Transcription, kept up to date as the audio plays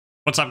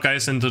What's up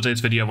guys, in today's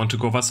video I want to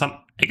go over some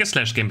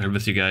Aegislash gameplay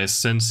with you guys,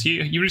 since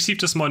he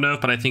received a small nerf,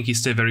 but I think he's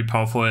still very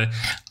powerful.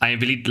 I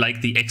really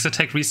like the X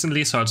attack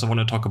recently, so I also want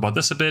to talk about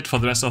this a bit. For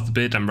the rest of the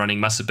bit I'm running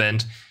Muscle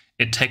Band,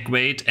 Attack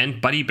Weight and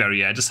Body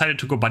Barrier. I decided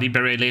to go Body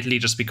Barrier lately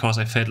just because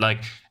I felt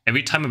like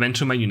every time I went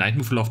to my Unite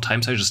move a lot of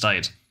times I just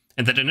died.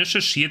 And that initial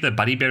shield that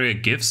Body Barrier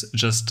gives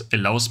just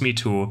allows me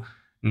to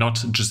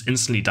not just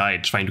instantly die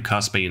trying to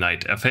cast my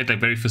Unite. I felt like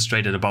very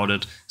frustrated about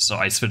it, so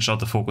I switched out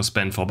the focus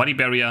band for Body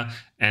Barrier,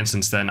 and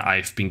since then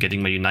I've been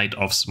getting my Unite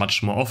offs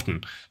much more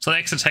often. So the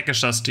X attack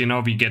is just, you know,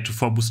 we get to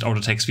 4 boost auto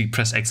attacks, we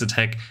press X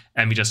attack,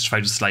 and we just try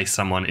to slice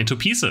someone into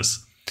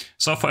pieces.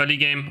 So for early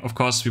game, of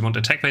course, we want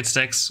attack weight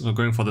stacks. We're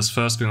going for this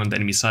first, going on the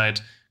enemy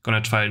side. Gonna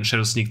try and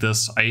shadow sneak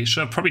this. I should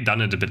have probably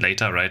done it a bit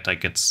later, right?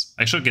 Like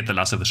I should get the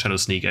last of the shadow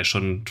sneak. I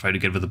shouldn't try to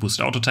get with the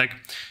boosted auto attack.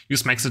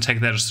 Use max attack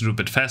there just to do a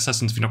bit faster,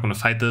 since we're not gonna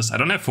fight this. I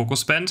don't have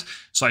focus band,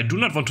 so I do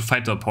not want to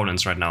fight the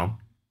opponents right now.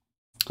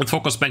 With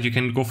focus band, you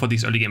can go for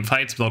these early game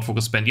fights. Without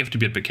focus band, you have to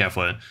be a bit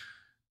careful.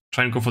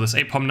 Try and go for this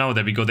A-Pom now.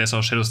 There we go. There's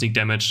our shadow sneak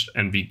damage,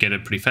 and we get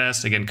it pretty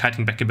fast. Again,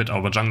 kiting back a bit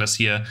our junglers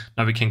here.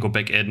 Now we can go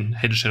back in,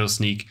 hit a shadow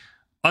sneak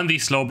on the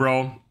slow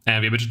bro,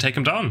 and we're able to take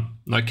him down.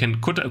 Now I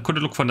could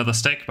look for another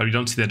stack, but we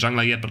don't see the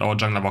jungler yet, but our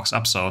jungler walks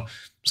up, so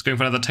just going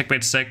for another tech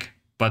bait stack,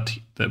 but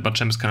the bot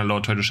champ is kind of low,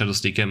 try to shadow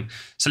sneak him.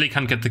 Silly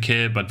can't get the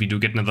kill, but we do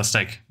get another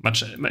stack.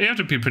 You have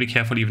to be pretty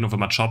careful, even over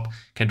Machop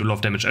can do a lot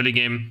of damage early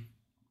game.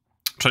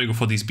 Try to go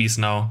for these beasts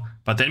now,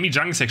 but the enemy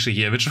jungle is actually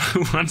here, which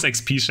wants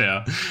XP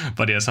share.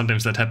 But yeah,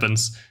 sometimes that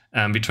happens.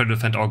 We try to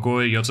defend our goal.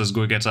 He also has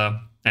goal getter,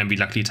 and we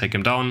luckily take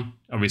him down.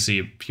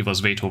 Obviously, he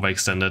was way too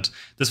overextended.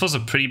 This was a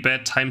pretty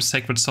bad time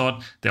Sacred Sword.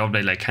 They all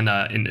play like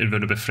kinda in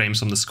invertible frames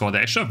from the score.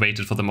 They should have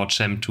waited for the mod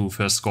champ to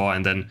first score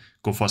and then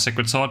go for a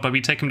Sacred Sword, but we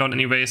take him down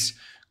anyways.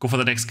 Go for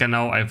the next guy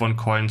now. I have 1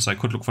 coin, so I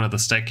could look for another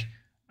stack.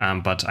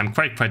 But I'm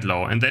quite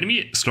low. And the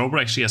enemy Slowbro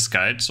actually has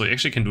Scald, so he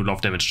actually can do a lot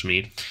of damage to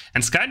me.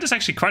 And Scald is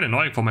actually quite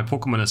annoying for my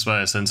Pokemon as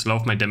well, since a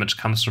lot of my damage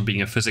comes from being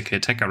a physical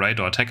attacker, right?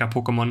 Or attacker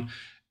Pokemon.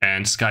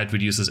 And Scald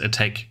reduces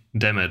attack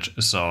damage.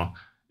 So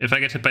if I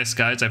get hit by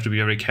Scalds, I have to be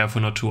very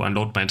careful not to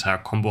unload my entire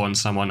combo on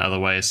someone,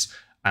 otherwise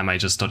I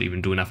might just not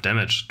even do enough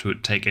damage to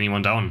take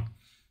anyone down.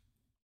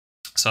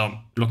 So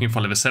looking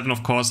for level 7,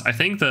 of course. I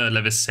think the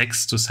level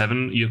 6 to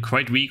 7, you're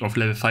quite weak, of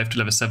level 5 to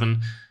level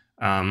 7.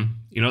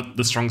 You're not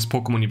the strongest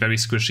Pokemon, you're very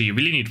squishy. You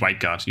really need Wild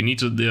Guard. You need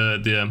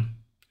the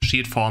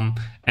shield form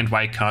and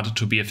Wild Guard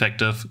to be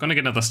effective. Gonna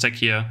get another stack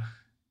here,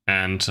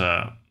 and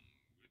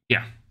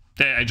yeah,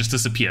 there I just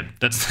disappeared.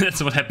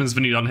 That's what happens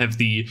when you don't have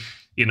the,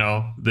 you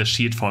know, the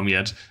shield form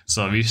yet.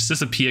 So we just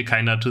disappear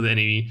kinda to the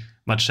enemy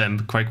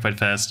Machamp quite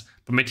fast.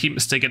 But my team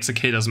still gets a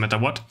kill, doesn't matter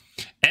what.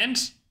 And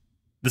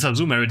this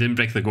Azumarill didn't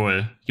break the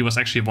goal. He was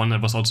actually one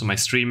that was also my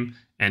stream,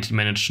 and he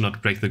managed to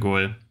not break the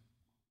goal.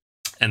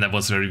 And that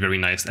was very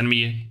nice.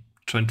 Enemy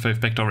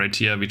 25 backdoor right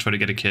here. We try to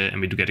get a kill,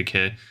 and we do get a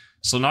kill.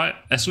 So now,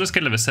 as soon as I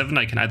get level 7,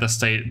 I can either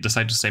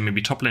decide to stay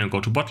maybe top lane or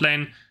go to bot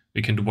lane.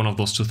 We can do one of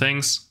those two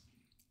things.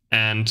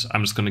 And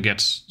I'm just gonna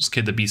just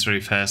kill the beast very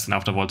fast, and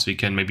afterwards we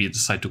can maybe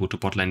decide to go to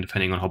bot lane,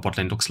 depending on how bot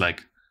lane looks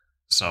like.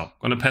 So,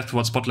 gonna path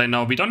towards bot lane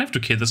now. We don't have to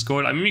kill this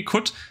goal. I mean, we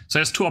could. So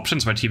there's 2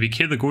 options right here. We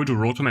kill the goal to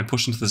Rotom and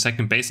push into the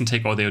second base and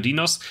take all the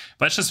Odinos.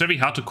 But it's just very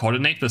hard to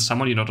coordinate with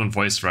someone you're not on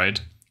voice, right?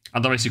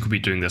 Otherwise you could be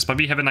doing this. But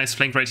we have a nice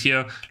flank right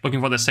here, looking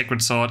for the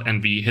Sacred Sword,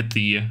 and we hit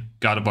the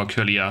Gardevoir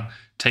Curlier,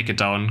 take it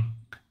down,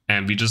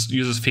 and we just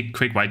use this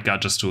quick White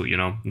Guard just to, you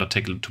know, not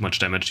take too much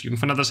damage. You can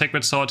find another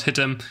Sacred Sword, hit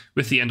him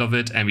with the end of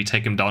it, and we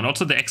take him down.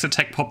 Also the X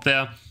attack popped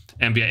there,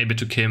 and we are able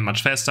to kill him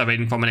much faster,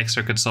 waiting for my next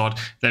Sacred Sword.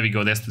 There we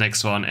go, there's the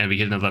next one, and we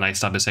hit another nice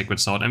double Sacred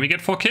Sword, and we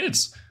get 4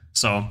 kills.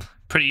 So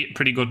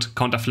pretty good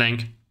counter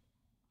flank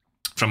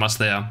from us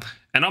there.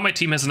 And now my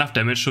team has enough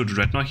damage to do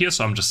Dreadnought here,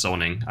 so I'm just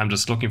zoning. I'm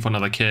just looking for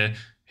another kill.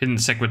 Hitting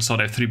the Sacred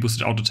Sword, I have 3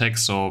 boosted auto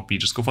attacks, so we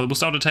just go for the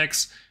boosted auto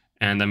attacks.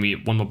 And then we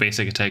 1 more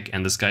basic attack,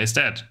 and this guy is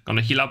dead.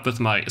 Gonna heal up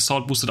with my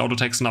Assault boosted auto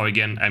attacks now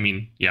again. I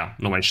mean, yeah,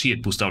 no, my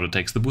Shield boosted auto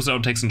attacks. The boosted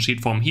auto attacks in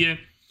Shield form here.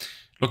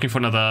 Looking for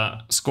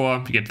another score.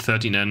 We get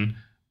 13 in.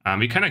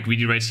 We're kind of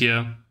greedy right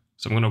here,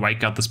 so I'm gonna White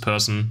Guard this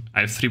person.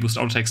 I have 3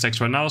 boosted auto attack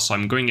stacks right now, so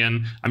I'm going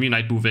in. I'm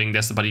Unite moving.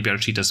 There's the Body Bear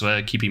cheat as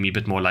well, keeping me a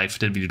bit more alive.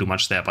 Didn't really do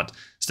much there, but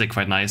still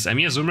quite nice. I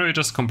mean, Azumarill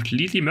just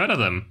completely murder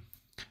them.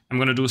 I'm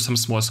gonna do some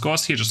small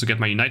scores here just to get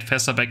my Unite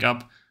faster back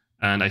up.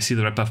 And I see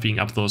the red buff being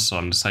up though, so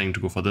I'm deciding to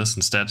go for this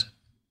instead.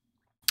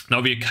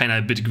 Now we're kind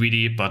of a bit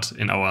greedy, but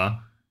in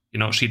our, you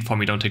know, sheet form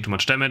we don't take too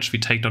much damage. We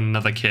take down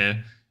another kill,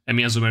 and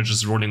me and Azumarill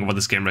just rolling over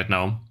this game right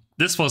now.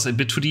 This was a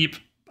bit too deep.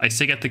 I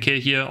still get the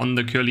kill here on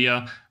the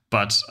Curlier,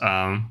 but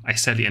I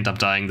sadly end up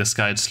dying. This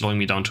guy is slowing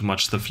me down too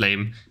much. The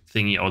flame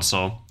thingy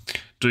also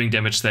doing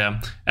damage there.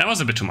 And it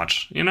was a bit too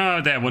much. You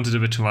know, there I wanted a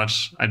bit too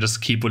much. I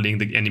just keep bullying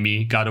the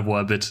enemy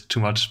Gardevoir a bit too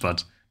much,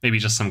 but maybe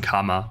just some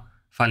karma.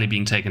 Finally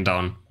being taken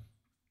down.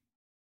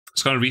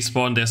 It's gonna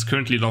respawn. There's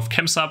currently a lot of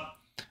camps up.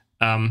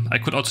 I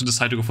could also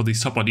decide to go for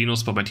these top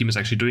Odinos, but my team is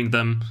actually doing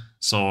them.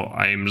 So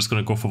I'm just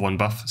gonna go for 1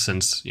 buff,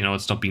 since, you know,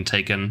 it's not being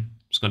taken.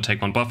 Just gonna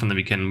take 1 buff, and then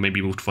we can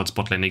maybe move towards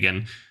bot lane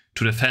again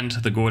to defend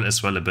the goal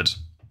as well a bit.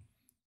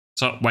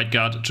 So White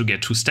Guard to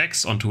get 2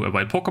 stacks onto a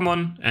white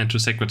Pokemon, and to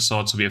Sacred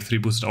Sword, so we have 3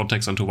 boosted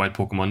out-attacks onto white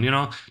Pokemon, you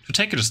know, to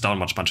take it just down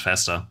much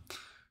faster.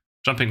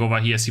 Jumping over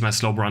here, I see my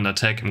Slowbro under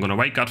attack. I'm gonna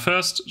White Guard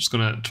first, just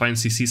gonna try and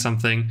CC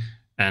something,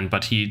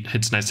 but he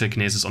hits nice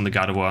telekinesis on the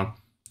Gardevoir.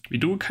 We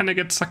do kind of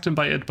get sucked in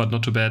by it, but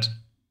not too bad.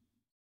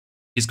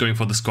 He's going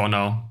for the score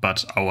now,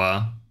 but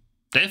our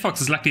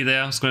Delphox is luckily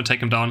there. It's going to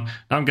take him down.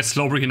 Now I'm going to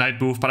Slowbro Unite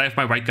move, but I have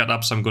my White Guard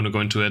up, so I'm going to go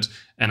into it.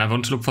 And I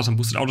want to look for some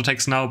boosted auto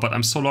attacks now, but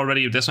I'm so low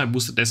already. There's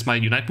my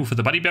Unite move with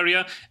the Body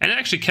Barrier, and it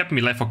actually kept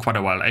me alive for quite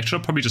a while. I should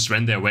have probably just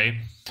ran their way,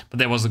 but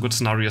there was a good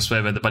scenario as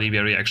well where the Body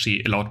Barrier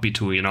actually allowed me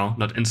to, you know,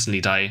 not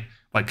instantly die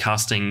while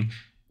casting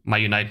my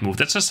Unite move.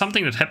 That's just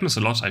something that happens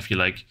a lot, I feel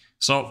like.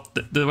 So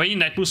the way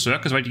Unite moves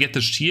work is, right, you get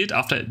the shield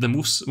after the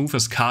move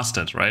is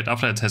casted, right?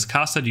 After it has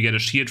casted, you get a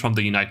shield from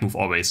the Unite move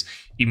always,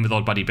 even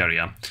without Body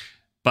Barrier.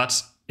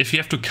 But if you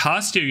have to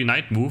cast your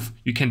Unite move,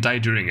 you can die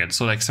during it.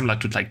 So like similar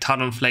to like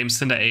Talonflame,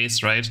 Cinder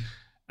Ace, right?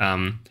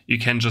 You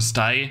can just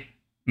die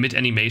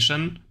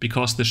mid-animation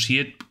because the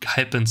shield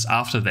happens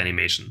after the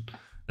animation.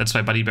 That's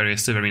why Body Barrier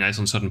is still very nice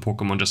on certain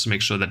Pokemon, just to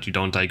make sure that you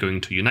don't die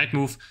going to Unite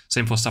move.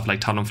 Same for stuff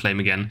like Talonflame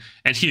again.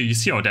 And here you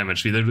see our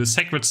damage. We did the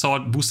Sacred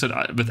Sword boosted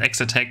with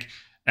X attack,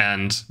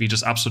 and we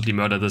just absolutely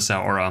murder this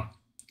aura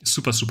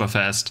super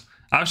fast.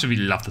 I actually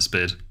really love this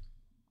build.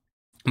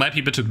 Might be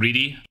a bit too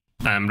greedy.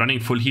 Running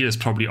full heal is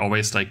probably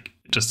always like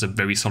just a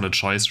very solid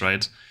choice,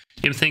 right?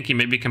 I'm thinking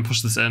maybe we can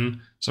push this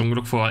in. So I'm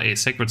gonna look for a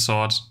Sacred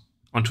Sword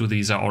onto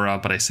the aura,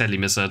 but I sadly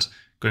miss it.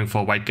 Going for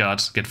a White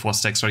Guard, get 4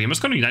 stacks. Sorry, I'm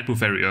just gonna Unite move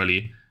very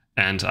early.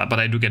 And but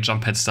I do get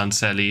jump pad stun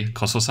sadly,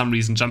 because for some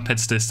reason jump pad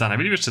still stun. I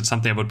really wish that's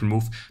something I would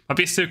remove, but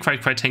we're still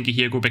quite tanky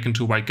here. Go back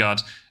into White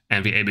Guard,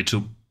 and we're able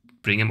to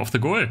bring him off the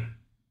goal.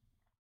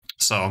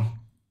 So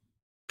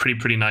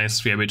pretty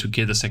nice. We're able to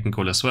kill the second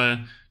goal as well.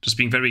 Just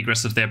being very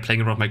aggressive there,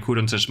 playing around my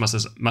cooldowns as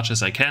much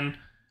as I can,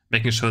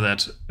 making sure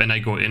that when I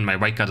go in, my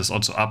White Guard is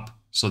also up,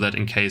 so that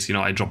in case, you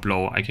know, I drop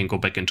low, I can go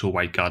back into a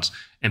White Guard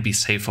and be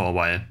safe for a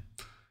while.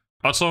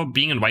 Also,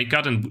 being in White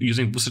Guard and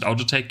using boosted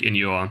auto attack in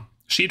your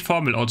Shield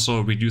form will also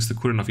reduce the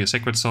cooldown of your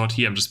Sacred Sword.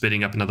 Here I'm just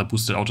building up another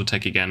boosted auto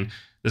attack again.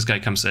 This guy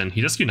comes in.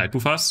 He does Unite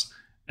move us,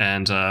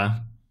 and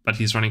but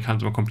he's running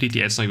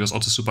completely else now. He was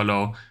also super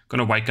low.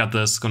 Gonna White Guard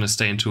this, gonna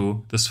stay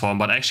into this form,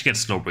 but I actually get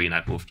Slowbro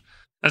Unite moved.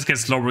 Let's get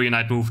Slowbro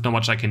Unite moved. Not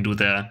much I can do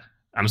there.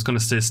 I'm just gonna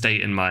still stay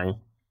in my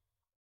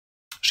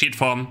Shield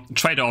form,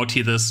 try to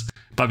out-heal this,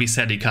 but we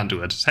sadly can't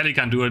do it. Sadly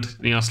can't do it.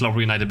 You know,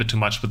 Slowbro Unite a bit too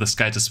much with the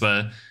Skite as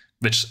well,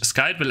 which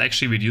Skite will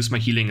actually reduce my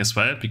healing as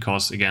well,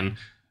 because again,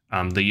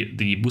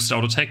 the boosted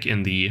auto attack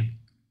in the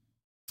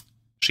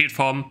Shield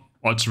form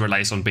also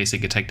relies on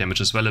basic attack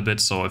damage as well a bit,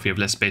 so if you have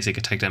less basic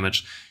attack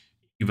damage,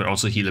 you will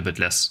also heal a bit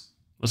less.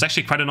 It's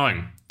actually quite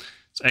annoying.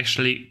 It's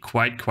actually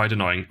quite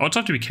annoying. I also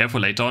have to be careful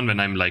later on when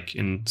I'm like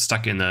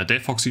stuck in a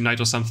Delphox Unite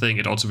or something.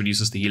 It also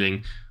reduces the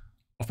healing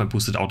of my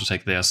boosted auto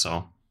attack there,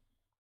 so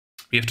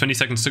we have 20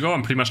 seconds to go.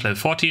 I'm pretty much level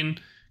 14.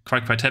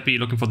 Quite happy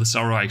looking for this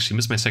aura. I actually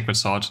missed my Sacred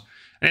Sword.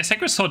 And the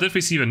Sacred Sword did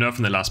receive a nerf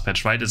in the last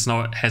patch, right? It's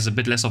now has a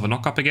bit less of a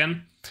knockup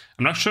again.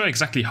 I'm not sure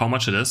exactly how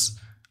much it is,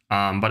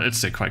 but it's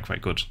still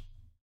quite good.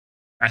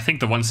 I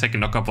think the 1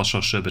 second knockup was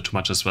sure a bit too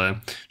much as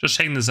well. Just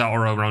shaking this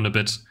aura around a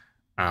bit,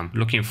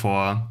 looking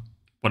for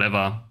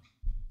whatever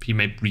he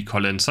may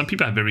recall in. Some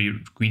people have very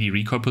greedy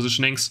recoil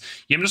positionings.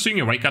 Yeah, I'm just doing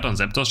a White Guard on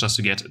Zapdos just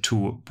to get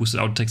 2 boosted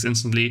auto attacks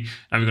instantly.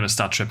 Now we're gonna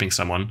start trapping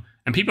someone.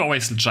 And people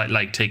always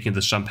like taking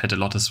this jump head a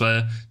lot as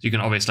well. You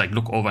can always like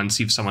look over and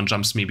see if someone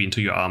jumps maybe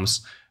into your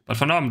arms. But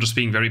for now, I'm just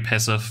being very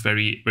passive,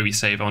 very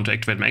safe. I want to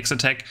activate my X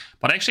attack.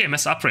 But actually, I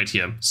messed up right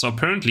here. So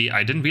apparently,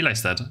 I didn't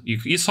realize that.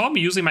 You saw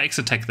me using my X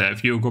attack there.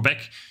 If you go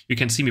back, you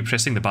can see me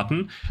pressing the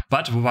button.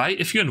 But why?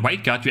 If you're in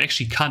White Guard, you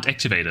actually can't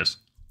activate it.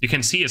 You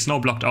can see it's now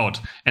blocked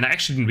out. And I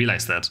actually didn't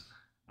realize that.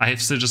 I have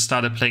still just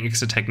started playing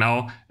X attack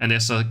now, and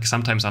there's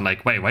sometimes I'm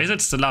like, wait, why is it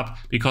still up?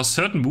 Because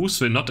certain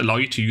moves will not allow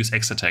you to use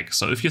X attack.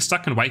 So if you're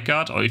stuck in White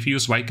Guard, or if you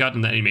use White Guard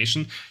in the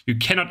animation, you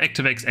cannot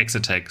activate X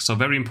attack. So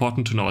very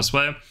important to know as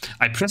well.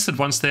 I pressed it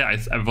once there,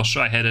 I was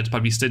sure I had it,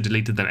 but we still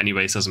deleted them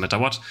anyways, doesn't matter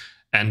what.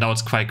 And now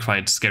it's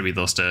quite scary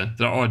though still.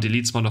 There are all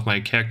deletes one of my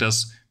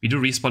characters. We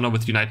do respawn now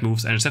with Unite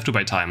moves, and I just have to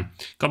buy time.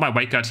 Got my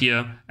White Guard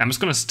here. I'm just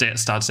gonna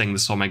start saying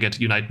this form. I get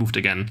Unite moved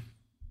again.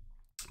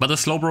 But the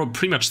Slowbro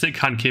pretty much still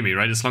can't kill me,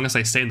 right? As long as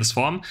I stay in this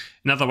form.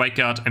 Another White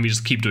Guard, and we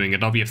just keep doing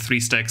it. Now we have 3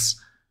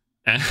 stacks.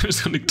 And I'm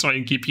just gonna try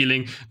and keep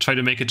healing. Try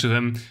to make it to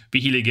him. We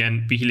heal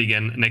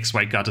again. Next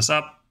White Guard is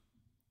up.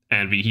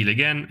 And we heal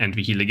again. And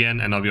we heal again.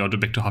 And now we are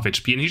back to half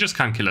HP. And he just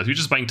can't kill us. We're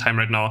just buying time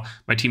right now.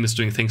 My team is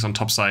doing things on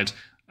top side.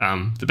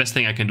 The best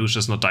thing I can do is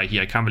just not die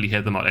here. I can't really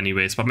help them out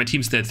anyways. But my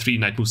team's still at 3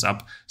 Night moves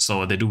up.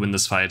 So they do win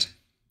this fight.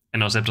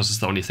 And now Zapdos is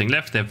the only thing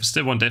left. They have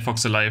still 1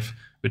 Delphox alive,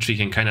 which we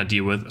can kind of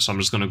deal with. So I'm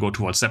just going to go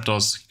towards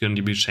Zapdos. He's going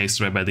to be chased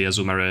right by the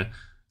Azumarill.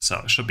 So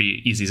it should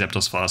be easy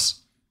Zapdos for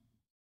us.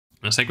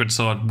 A Sacred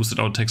Sword, boosted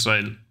auto attack, so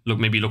I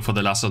maybe look for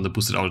the last on the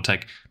boosted auto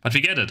attack. But we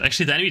get it.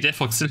 Actually, the enemy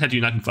Delphox still had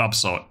Unite move up,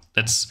 so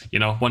that's, you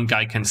know, one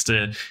guy can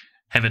still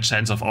have a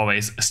chance of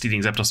always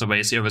stealing Zapdos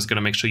away, so you're always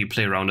gonna make sure you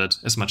play around it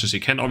as much as you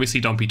can. Obviously,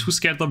 don't be too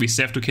scared though. We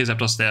still have to kill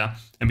Zapdos there,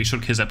 and we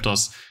should kill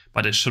Zapdos,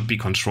 but it should be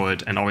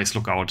controlled, and always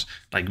look out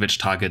like which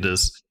target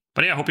is.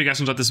 But yeah, I hope you guys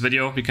enjoyed this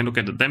video. We can look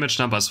at the damage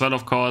number as well,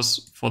 of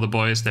course, for the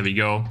boys. There we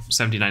go,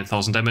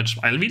 79,000 damage.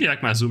 I really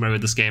like my Azumarill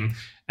with this game.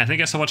 And thank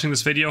you guys for watching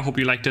this video. Hope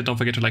you liked it. Don't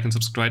forget to like and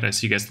subscribe. I'll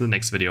see you guys in the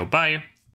next video. Bye!